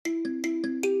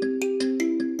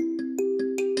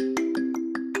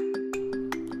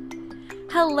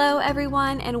Hello,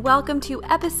 everyone, and welcome to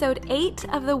episode 8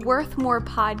 of the Worth More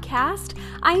podcast.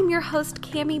 I am your host,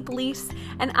 Cami Blease,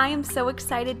 and I am so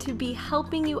excited to be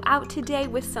helping you out today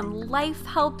with some life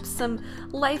help, some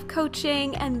life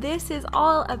coaching, and this is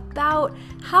all about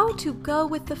how to go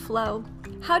with the flow,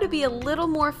 how to be a little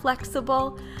more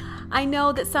flexible. I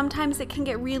know that sometimes it can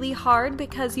get really hard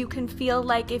because you can feel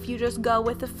like if you just go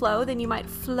with the flow, then you might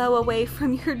flow away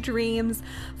from your dreams,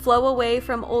 flow away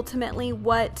from ultimately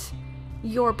what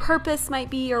your purpose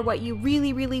might be or what you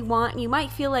really want. You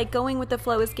might feel like going with the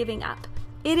flow is giving up.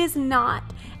 It is not,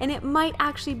 and it might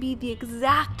actually be the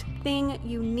exact thing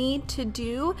you need to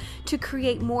do to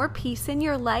create more peace in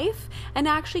your life and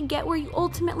actually get where you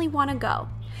ultimately want to go.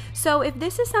 So if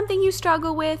this is something you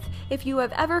struggle with, if you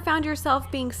have ever found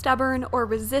yourself being stubborn or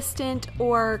resistant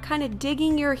or kind of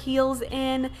digging your heels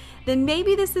in, then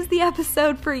maybe this is the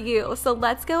episode for you. So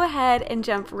let's go ahead and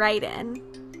jump right in.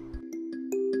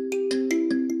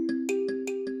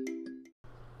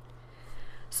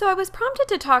 So I was prompted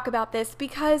to talk about this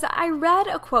because I read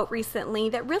a quote recently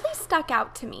that really stuck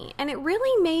out to me, and it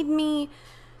really made me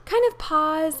kind of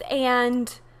pause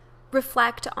and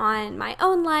reflect on my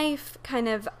own life, kind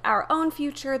of our own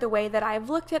future, the way that I've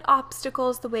looked at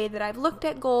obstacles, the way that I've looked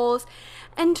at goals,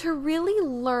 and to really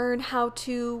learn how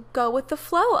to go with the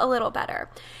flow a little better.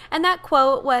 And that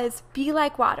quote was, "Be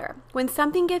like water. When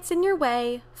something gets in your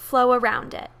way, flow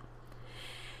around it."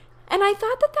 And I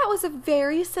thought that that was a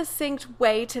very succinct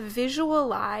way to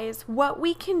visualize what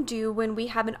we can do when we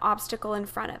have an obstacle in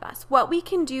front of us, what we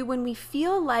can do when we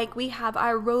feel like we have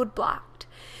our road blocked.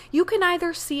 You can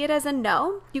either see it as a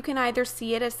no, you can either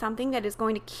see it as something that is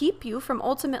going to keep you from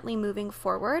ultimately moving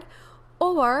forward,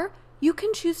 or you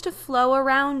can choose to flow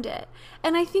around it.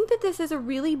 And I think that this is a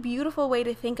really beautiful way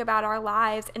to think about our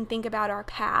lives and think about our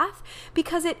path,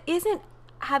 because it isn't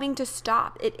having to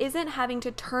stop. It isn't having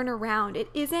to turn around. It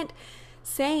isn't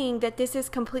saying that this is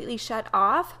completely shut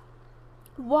off.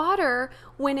 Water,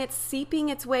 when it's seeping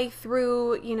its way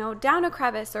through, down a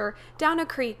crevice or down a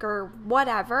creek or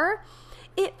whatever,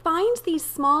 it finds these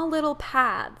small little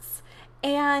paths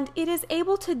and it is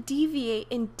able to deviate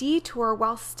and detour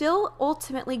while still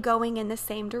ultimately going in the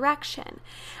same direction.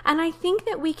 And I think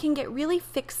that we can get really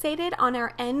fixated on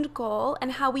our end goal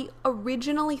and how we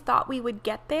originally thought we would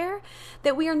get there,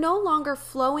 that we are no longer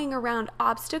flowing around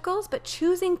obstacles, but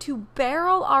choosing to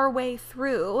barrel our way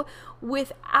through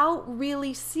without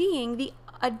really seeing the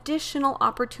additional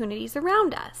opportunities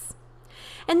around us.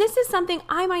 And this is something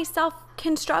I myself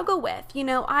can struggle with.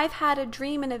 I've had a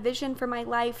dream and a vision for my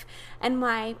life and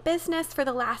my business for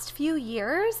the last few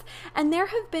years, and there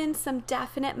have been some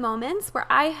definite moments where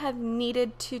I have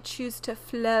needed to choose to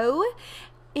flow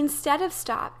instead of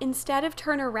stop, instead of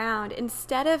turn around,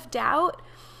 instead of doubt.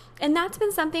 And that's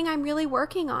been something I'm really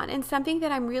working on and something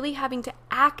that I'm really having to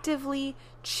actively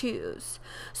choose.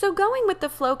 So going with the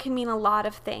flow can mean a lot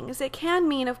of things. It can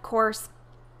mean, of course,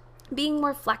 being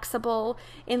more flexible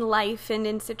in life and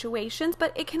in situations,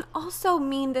 but it can also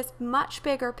mean this much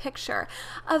bigger picture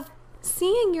of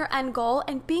seeing your end goal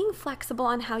and being flexible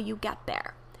on how you get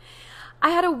there.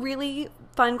 I had a really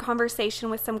fun conversation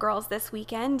with some girls this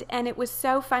weekend, and it was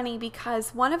so funny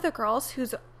because one of the girls,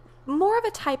 who's more of a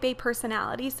type A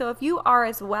personality, so if you are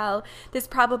as well, this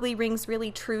probably rings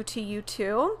really true to you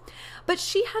too. But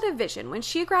she had a vision. When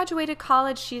she graduated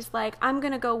college, she's like, I'm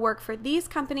going to go work for these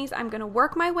companies, I'm going to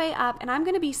work my way up, and I'm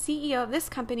going to be CEO of this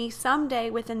company someday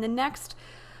within the next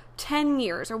 10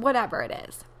 years or whatever it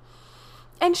is.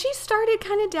 And she started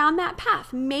kind of down that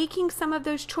path, making some of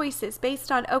those choices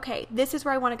based on, okay, this is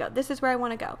where I want to go, this is where I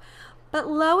want to go. But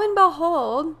lo and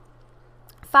behold,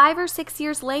 5 or 6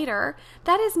 years later,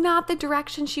 that is not the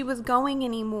direction she was going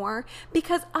anymore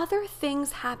because other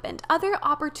things happened. Other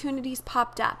opportunities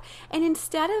popped up. And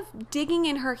instead of digging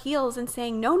in her heels and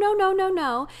saying, no,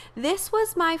 this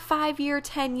was my 5-year,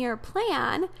 10-year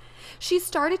plan, she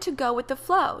started to go with the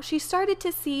flow. She started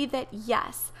to see that,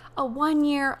 yes, a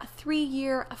 1-year, a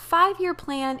 3-year, a 5-year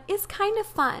plan is kind of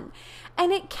fun.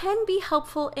 And it can be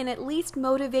helpful in at least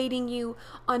motivating you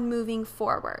on moving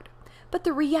forward. But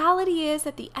the reality is,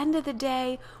 at the end of the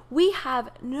day, we have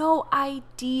no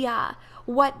idea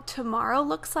what tomorrow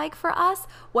looks like for us,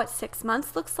 what 6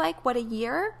 months looks like, what a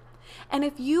year. And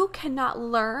if you cannot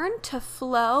learn to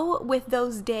flow with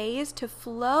those days, to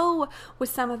flow with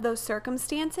some of those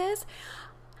circumstances,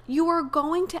 you are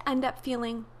going to end up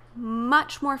feeling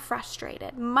much more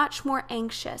frustrated, much more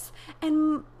anxious,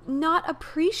 and not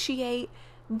appreciate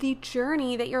the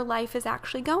journey that your life is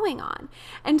actually going on.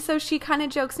 And so she kind of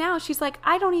jokes now. She's like,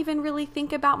 I don't even really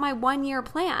think about my 1-year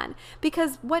plan,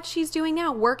 because what she's doing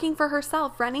now, working for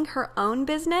herself, running her own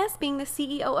business, being the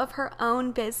CEO of her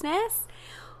own business,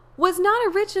 was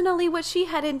not originally what she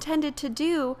had intended to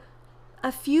do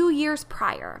a few years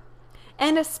prior.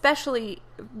 And especially,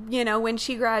 when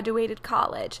she graduated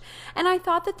college. And I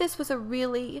thought that this was a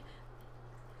really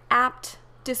apt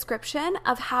description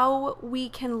of how we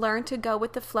can learn to go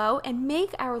with the flow and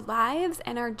make our lives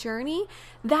and our journey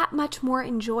that much more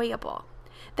enjoyable,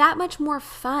 that much more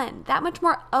fun, that much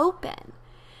more open.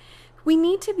 We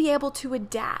need to be able to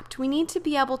adapt. We need to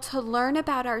be able to learn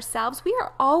about ourselves. We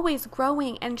are always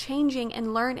growing and changing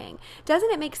and learning. Doesn't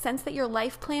it make sense that your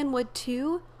life plan would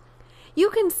too?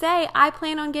 You can say, I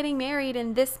plan on getting married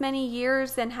in this many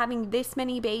years and having this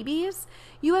many babies.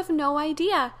 You have no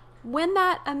idea when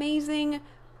that amazing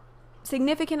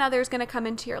significant other is going to come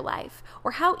into your life,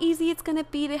 or how easy it's going to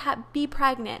be to be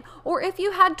pregnant, or if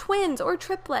you had twins or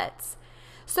triplets.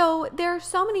 So there are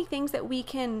so many things that we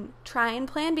can try and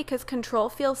plan because control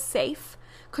feels safe.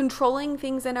 Controlling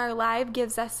things in our life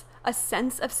gives us a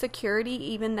sense of security,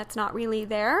 even that's not really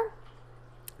there.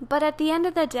 But at the end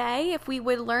of the day, if we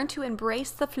would learn to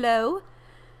embrace the flow,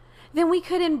 then we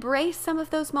could embrace some of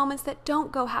those moments that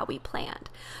don't go how we planned.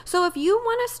 So if you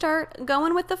want to start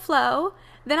going with the flow,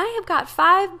 then I have got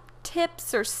 5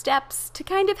 tips or steps to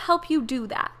kind of help you do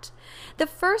that. The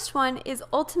first one is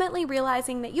ultimately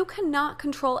realizing that you cannot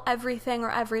control everything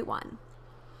or everyone.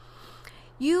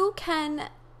 You can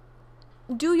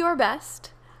do your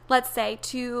best, let's say,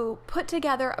 to put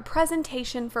together a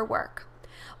presentation for work.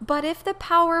 But if the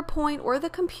PowerPoint or the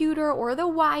computer or the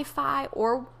Wi-Fi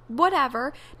or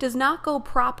whatever does not go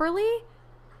properly,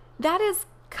 that is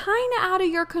kind of out of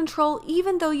your control,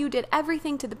 even though you did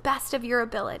everything to the best of your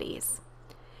abilities.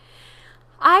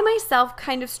 I myself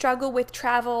kind of struggle with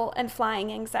travel and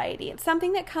flying anxiety. It's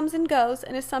something that comes and goes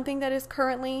and is something that is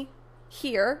currently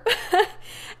here.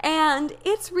 And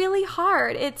it's really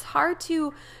hard. It's hard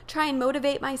to try and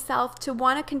motivate myself to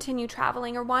want to continue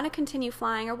traveling or want to continue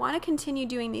flying or want to continue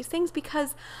doing these things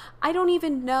because I don't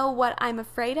even know what I'm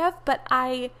afraid of, but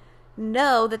I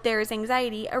know that there is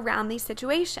anxiety around these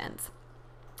situations.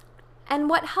 And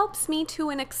what helps me to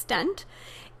an extent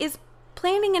is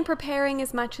planning and preparing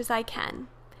as much as I can,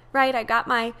 right? I got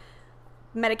my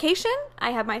medication,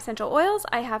 I have my essential oils,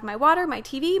 I have my water, my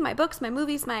TV, my books, my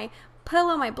movies, my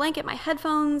pillow, my blanket, my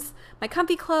headphones, my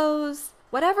comfy clothes,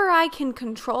 whatever I can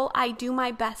control, I do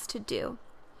my best to do.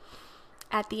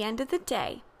 At the end of the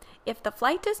day, if the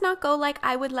flight does not go like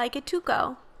I would like it to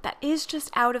go, that is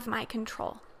just out of my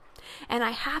control. And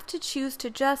I have to choose to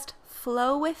just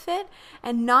flow with it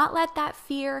and not let that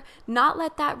fear, not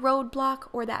let that roadblock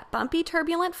or that bumpy,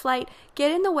 turbulent flight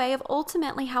get in the way of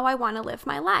ultimately how I want to live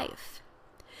my life.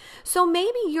 So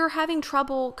maybe you're having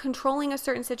trouble controlling a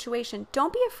certain situation.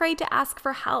 Don't be afraid to ask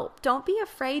for help. Don't be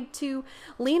afraid to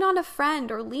lean on a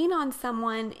friend or lean on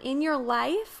someone in your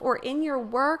life or in your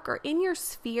work or in your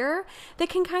sphere that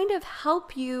can kind of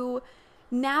help you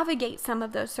navigate some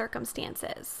of those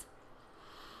circumstances.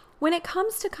 When it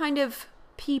comes to kind of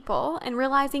people and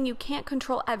realizing you can't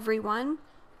control everyone,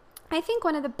 I think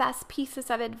one of the best pieces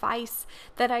of advice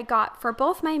that I got for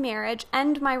both my marriage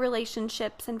and my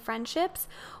relationships and friendships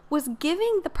was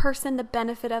giving the person the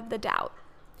benefit of the doubt.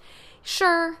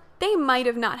 Sure, they might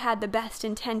have not had the best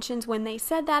intentions when they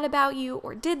said that about you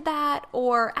or did that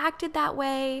or acted that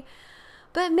way,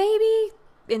 but maybe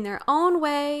in their own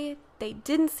way, they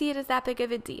didn't see it as that big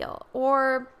of a deal,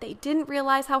 or they didn't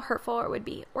realize how hurtful it would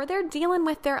be, or they're dealing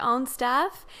with their own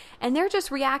stuff and they're just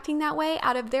reacting that way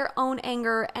out of their own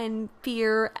anger and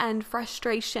fear and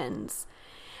frustrations.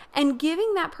 And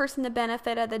giving that person the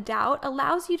benefit of the doubt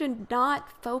allows you to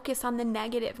not focus on the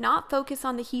negative, not focus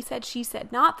on the he said, she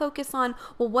said, not focus on,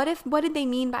 well, what did they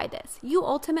mean by this? You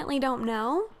ultimately don't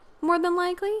know, more than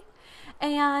likely.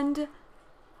 And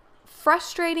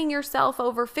frustrating yourself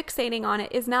over fixating on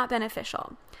it is not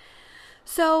beneficial.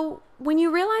 So when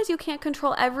you realize you can't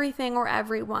control everything or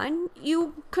everyone,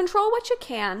 you control what you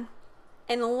can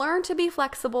and learn to be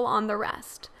flexible on the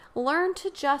rest. Learn to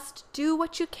just do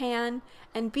what you can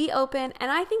and be open.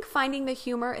 And I think finding the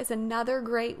humor is another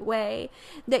great way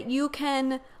that you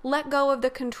can let go of the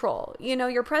control. You know,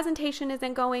 your presentation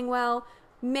isn't going well,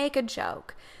 make a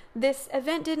joke. This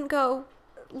event didn't go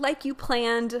like you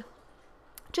planned.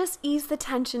 Just ease the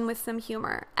tension with some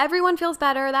humor. Everyone feels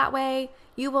better that way.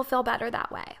 You will feel better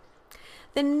that way.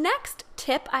 The next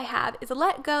tip I have is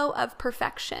let go of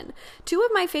perfection. Two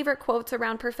of my favorite quotes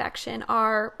around perfection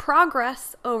are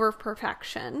progress over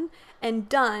perfection and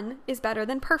done is better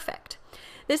than perfect.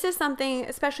 This is something,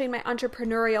 especially in my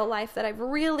entrepreneurial life, that I've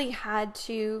really had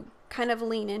to kind of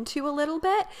lean into a little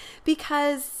bit,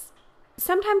 because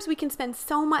sometimes we can spend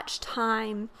so much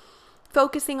time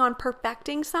focusing on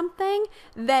perfecting something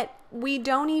that we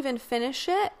don't even finish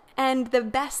it. And the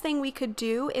best thing we could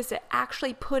do is to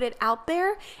actually put it out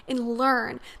there and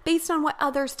learn based on what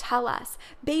others tell us,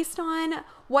 based on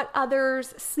what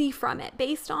others see from it,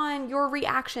 based on your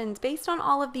reactions, based on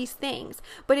all of these things.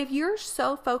 But if you're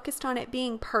so focused on it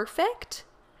being perfect,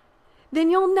 then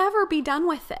you'll never be done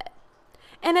with it.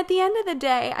 And at the end of the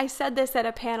day, I said this at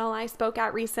a panel I spoke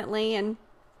at recently, and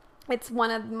it's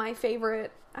one of my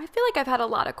favorite. I feel like I've had a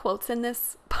lot of quotes in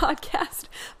this podcast,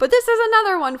 but this is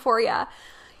another one for you.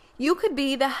 You could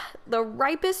be the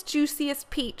ripest, juiciest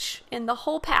peach in the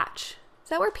whole patch. Is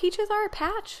that where peaches are? A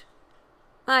patch?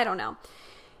 I don't know.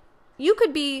 You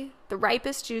could be the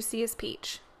ripest, juiciest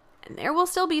peach, and there will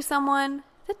still be someone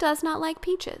that does not like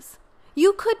peaches.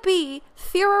 You could be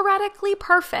theoretically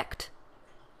perfect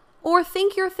or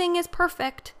think your thing is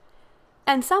perfect,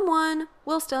 and someone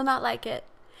will still not like it.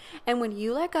 And when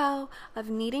you let go of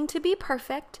needing to be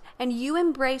perfect and you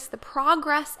embrace the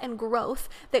progress and growth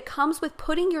that comes with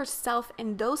putting yourself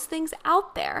and those things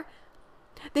out there,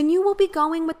 then you will be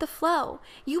going with the flow.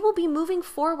 You will be moving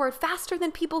forward faster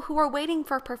than people who are waiting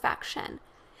for perfection.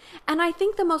 And I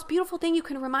think the most beautiful thing you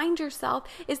can remind yourself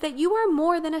is that you are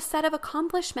more than a set of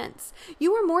accomplishments.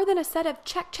 You are more than a set of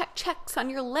checks on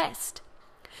your list.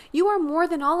 You are more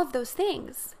than all of those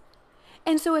things.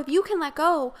 And so if you can let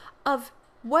go of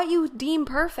what you deem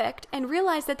perfect and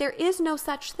realize that there is no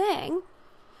such thing,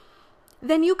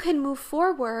 then you can move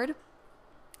forward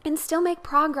and still make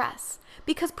progress,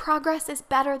 because progress is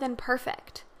better than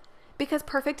perfect, because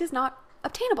perfect is not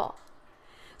obtainable.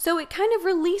 So it kind of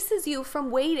releases you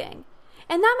from waiting,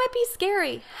 and that might be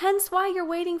scary, hence why you're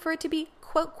waiting for it to be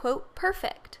quote, quote,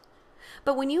 perfect.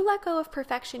 But when you let go of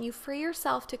perfection, you free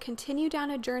yourself to continue down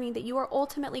a journey that you are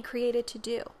ultimately created to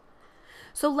do.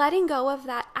 So letting go of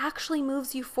that actually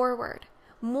moves you forward,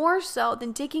 more so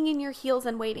than digging in your heels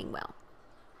and waiting will.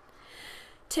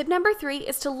 Tip number 3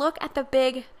 is to look at the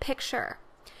big picture.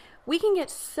 We can get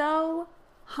so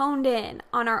honed in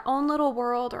on our own little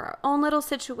world or our own little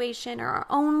situation or our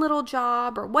own little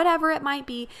job or whatever it might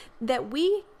be that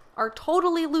we are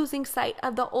totally losing sight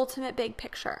of the ultimate big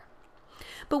picture.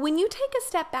 But when you take a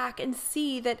step back and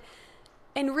see that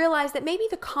and realize that maybe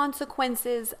the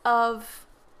consequences of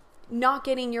not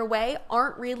getting your way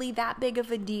aren't really that big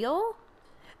of a deal,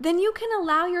 then you can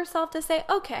allow yourself to say,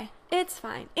 okay, it's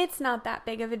fine. It's not that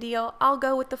big of a deal. I'll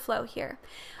go with the flow here.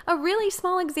 A really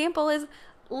small example is,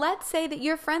 let's say that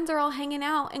your friends are all hanging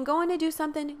out and going to do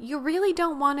something you really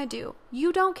don't want to do.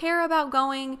 You don't care about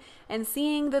going and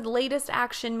seeing the latest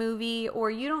action movie,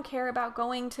 or you don't care about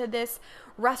going to this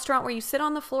restaurant where you sit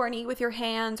on the floor and eat with your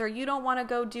hands, or you don't want to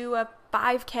go do a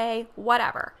 5K,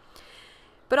 whatever.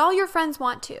 But all your friends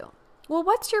want to. Well,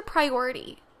 what's your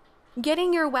priority?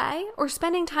 Getting your way or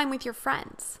spending time with your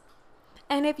friends?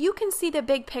 And if you can see the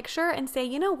big picture and say,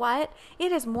 you know what,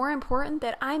 it is more important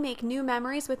that I make new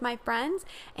memories with my friends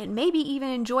and maybe even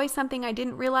enjoy something I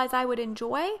didn't realize I would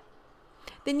enjoy,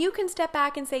 then you can step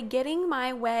back and say, getting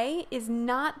my way is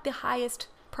not the highest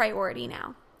priority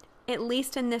now, at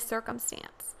least in this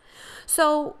circumstance.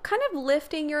 So kind of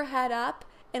lifting your head up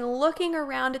and looking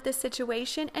around at the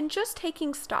situation and just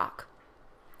taking stock.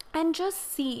 And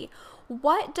just see,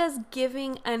 what does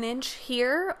giving an inch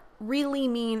here really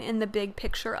mean in the big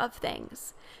picture of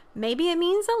things? Maybe it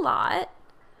means a lot,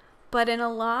 but in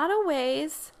a lot of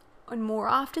ways, and more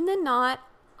often than not,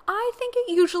 I think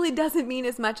it usually doesn't mean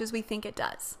as much as we think it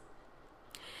does.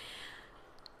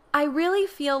 I really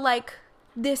feel like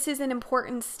this is an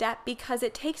important step because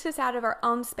it takes us out of our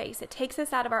own space. It takes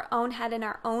us out of our own head and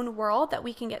our own world that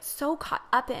we can get so caught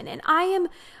up in. And I am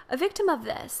a victim of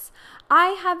this. I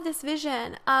have this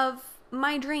vision of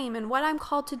my dream and what I'm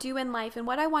called to do in life and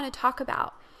what I want to talk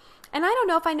about. And I don't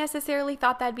know if I necessarily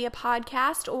thought that'd be a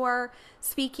podcast or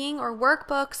speaking or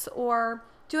workbooks or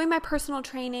doing my personal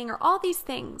training or all these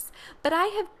things. But I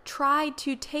have tried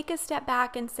to take a step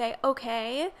back and say,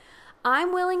 okay,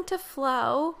 I'm willing to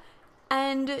flow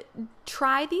and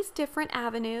try these different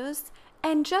avenues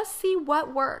and just see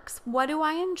what works. What do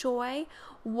I enjoy?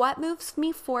 What moves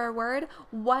me forward?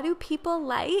 What do people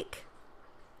like?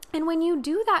 And when you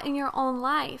do that in your own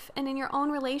life and in your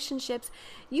own relationships,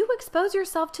 you expose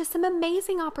yourself to some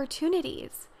amazing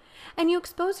opportunities. And you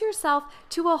expose yourself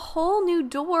to a whole new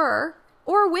door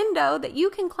or a window that you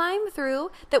can climb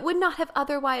through that would not have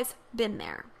otherwise been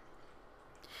there.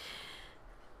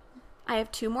 I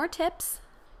have 2 more tips.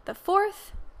 The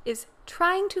 4th is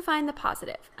trying to find the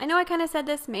positive. I know I kind of said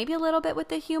this maybe a little bit with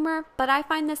the humor, but I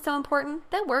find this so important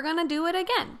that we're going to do it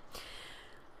again.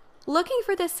 Looking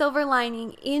for the silver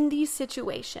lining in these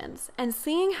situations and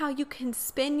seeing how you can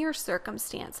spin your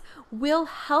circumstance will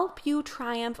help you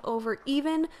triumph over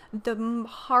even the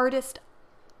hardest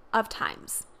of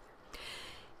times.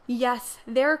 Yes,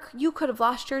 you could have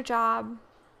lost your job.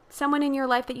 Someone in your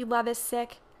life that you love is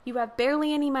sick. You have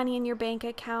barely any money in your bank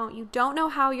account. You don't know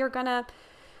how you're going to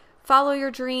follow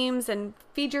your dreams and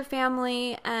feed your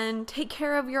family and take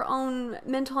care of your own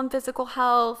mental and physical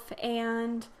health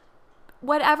and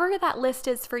whatever that list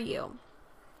is for you.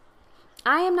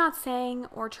 I am not saying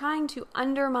or trying to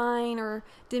undermine or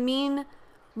demean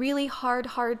really hard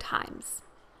times.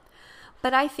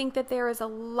 But I think that there is a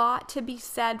lot to be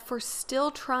said for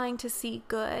still trying to see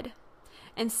good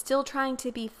and still trying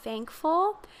to be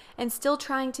thankful and still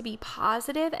trying to be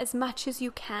positive as much as you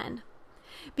can.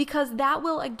 Because that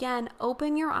will again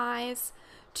open your eyes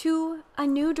to a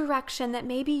new direction that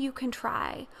maybe you can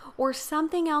try, or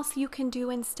something else you can do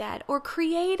instead, or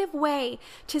creative way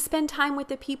to spend time with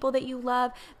the people that you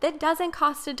love that doesn't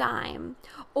cost a dime,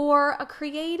 or a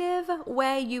creative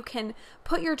way you can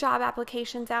put your job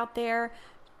applications out there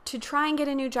to try and get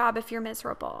a new job if you're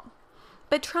miserable.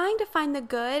 But trying to find the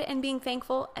good and being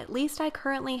thankful, at least I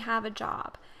currently have a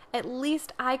job. At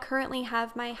least I currently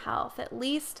have my health. At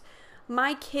least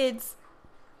my kids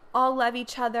all love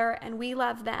each other and we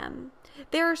love them.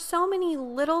 There are so many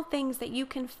little things that you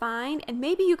can find, and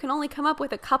maybe you can only come up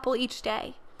with a couple each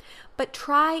day. But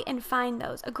try and find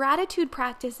those. A gratitude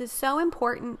practice is so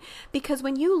important because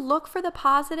when you look for the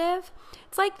positive,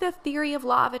 it's like the theory of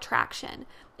law of attraction.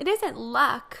 It isn't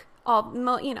luck.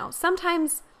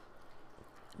 Sometimes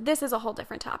this is a whole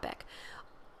different topic.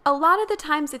 A lot of the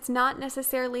times it's not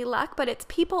necessarily luck, but it's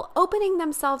people opening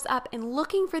themselves up and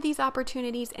looking for these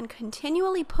opportunities and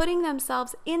continually putting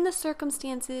themselves in the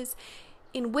circumstances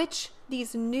in which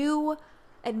these new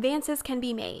advances can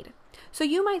be made. So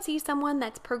you might see someone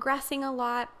that's progressing a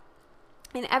lot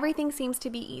and everything seems to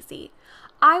be easy.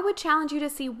 I would challenge you to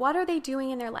see what are they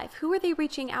doing in their life? Who are they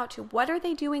reaching out to? What are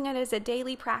they doing as a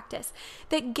daily practice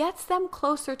that gets them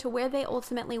closer to where they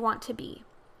ultimately want to be?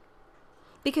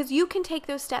 Because you can take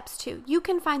those steps too. You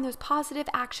can find those positive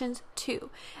actions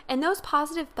too. And those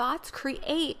positive thoughts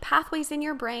create pathways in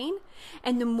your brain.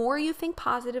 And the more you think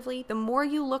positively, the more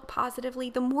you look positively,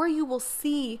 the more you will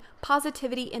see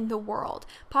positivity in the world,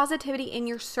 positivity in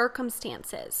your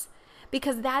circumstances.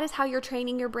 Because that is how you're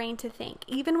training your brain to think.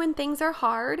 Even when things are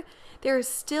hard, there is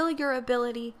still your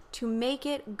ability to make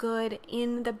it good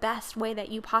in the best way that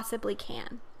you possibly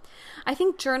can. I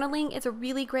think journaling is a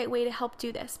really great way to help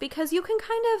do this because you can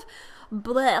kind of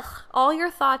blech all your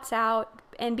thoughts out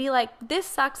and be like, this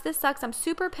sucks, I'm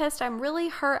super pissed, I'm really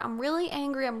hurt, I'm really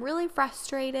angry, I'm really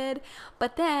frustrated.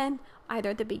 But then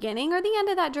either at the beginning or the end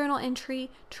of that journal entry,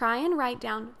 try and write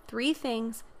down 3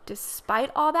 things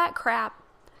despite all that crap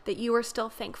that you are still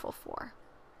thankful for.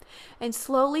 And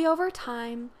slowly over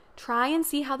time, try and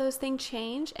see how those things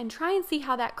change and try and see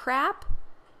how that crap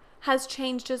has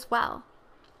changed as well.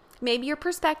 Maybe your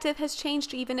perspective has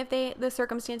changed even if the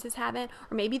circumstances haven't,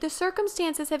 or maybe the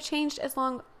circumstances have changed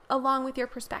along with your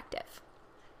perspective.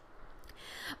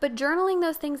 But journaling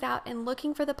those things out and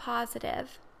looking for the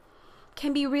positive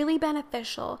can be really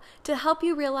beneficial to help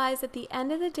you realize at the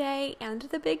end of the day and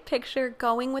the big picture,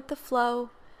 going with the flow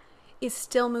is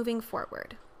still moving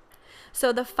forward.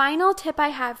 So the final tip I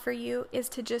have for you is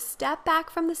to just step back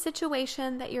from the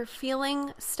situation that you're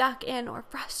feeling stuck in or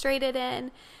frustrated in.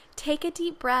 Take a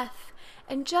deep breath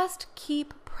and just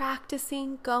keep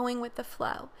practicing going with the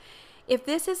flow. If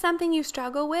this is something you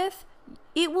struggle with,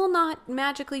 it will not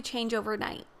magically change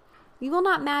overnight. You will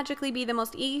not magically be the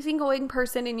most easygoing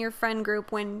person in your friend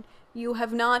group when you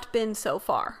have not been so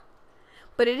far.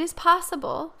 But it is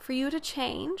possible for you to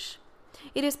change.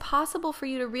 It is possible for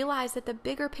you to realize that the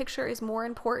bigger picture is more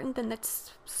important than the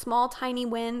small, tiny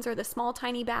wins or the small,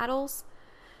 tiny battles.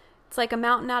 It's like a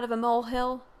mountain out of a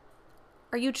molehill.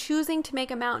 Are you choosing to make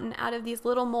a mountain out of these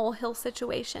little molehill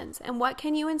situations? And what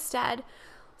can you instead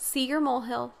see your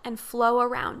molehill and flow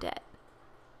around it?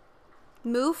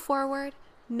 Move forward,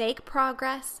 make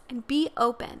progress, and be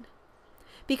open.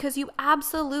 Because you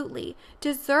absolutely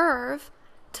deserve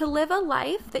to live a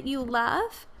life that you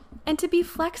love and to be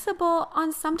flexible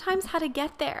on sometimes how to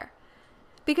get there.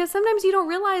 Because sometimes you don't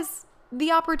realize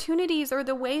the opportunities or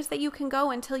the ways that you can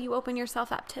go until you open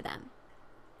yourself up to them.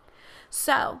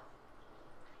 So,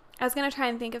 I was going to try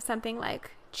and think of something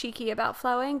like cheeky about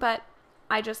flowing, but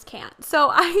I just can't. So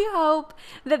I hope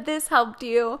that this helped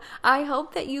you. I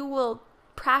hope that you will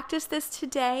practice this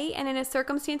today, and in a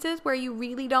circumstances where you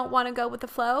really don't want to go with the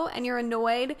flow and you're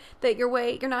annoyed that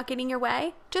you're not getting your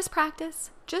way, just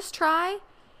practice, just try,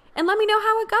 and let me know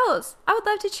how it goes. I would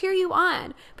love to cheer you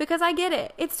on, because I get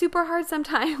it. It's super hard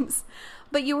sometimes,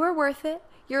 but you are worth it.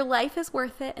 Your life is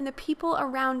worth it, and the people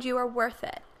around you are worth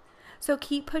it. So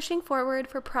keep pushing forward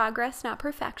for progress, not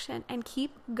perfection, and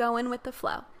keep going with the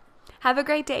flow. Have a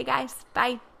great day, guys.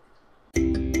 Bye.